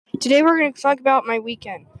Today we're going to talk about my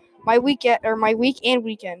weekend. My week and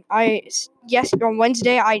weekend. On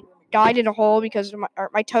Wednesday I died in a hole because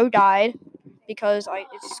my toe died because it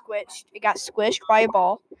got squished by a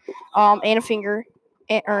ball, and a finger,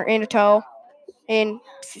 and a toe, and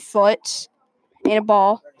foot, and a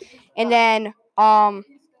ball, and then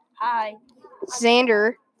Hi.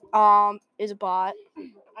 Xander is a bot,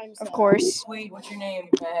 of course. Wait, what's your name?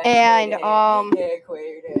 And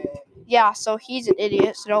yeah, so he's an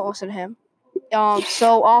idiot, so don't listen to him.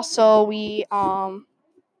 So also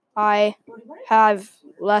I have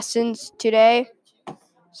lessons today.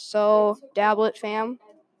 So Dablet fam.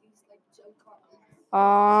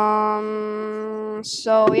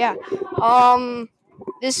 So yeah.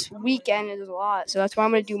 This weekend is a lot, so that's why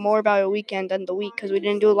I'm gonna do more about a weekend than the week because we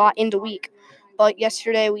didn't do a lot in the week. But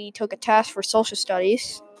yesterday we took a test for social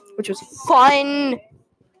studies, which was fun.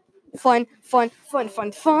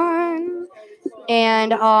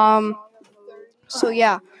 And so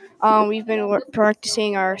yeah, we've been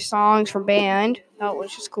practicing our songs for band,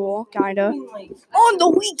 which is cool, kinda. On the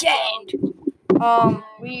weekend,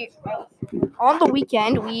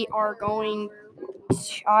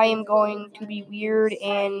 I am going to be weird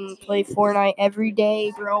and play Fortnite every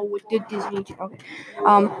day, bro, with the Disney Channel.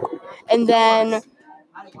 And then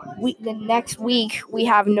the next week we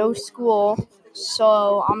have no school,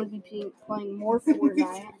 so I'm gonna be playing more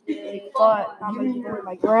Fortnite. But I'm gonna be going to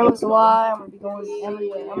my grandma's a lot. I'm gonna be going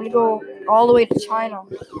everywhere. I'm gonna go all the way to China.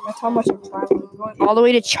 That's how much I'm traveling. I'm going all the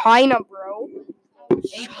way to China, bro.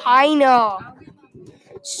 China.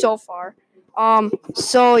 So far.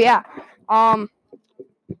 So yeah.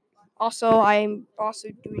 Also, I'm also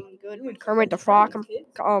doing good with Kermit the Frog.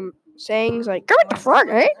 Sayings like Kermit the Frog,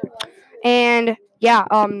 eh? And yeah.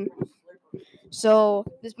 So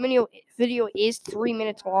this video is 3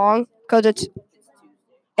 minutes long because it's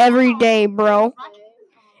every day, bro.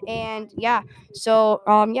 And yeah. So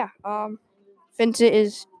Vincent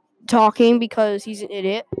is talking because he's an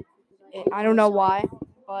idiot. I don't know why,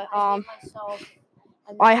 but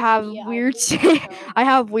I have I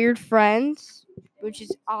have weird friends, which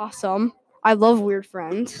is awesome. I love weird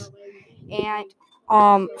friends. And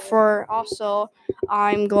I'm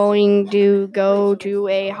going to go to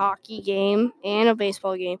a hockey game and a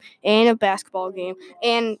baseball game and a basketball game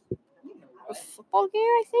and a football game,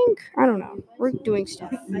 I think. I don't know. We're doing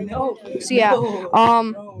stuff. So yeah,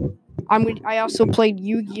 I also played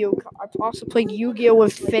Yu-Gi-Oh. I've also played Yu-Gi-Oh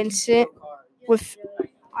with Vincent.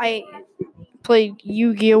 I played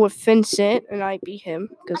Yu-Gi-Oh with Vincent, and I beat him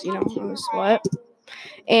because I was what.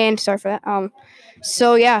 And sorry for that.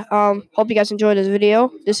 So yeah. Hope you guys enjoyed this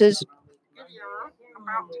video. This is.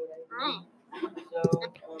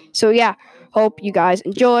 So yeah. Hope you guys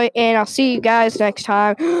enjoy, and I'll see you guys next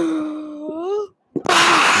time. No.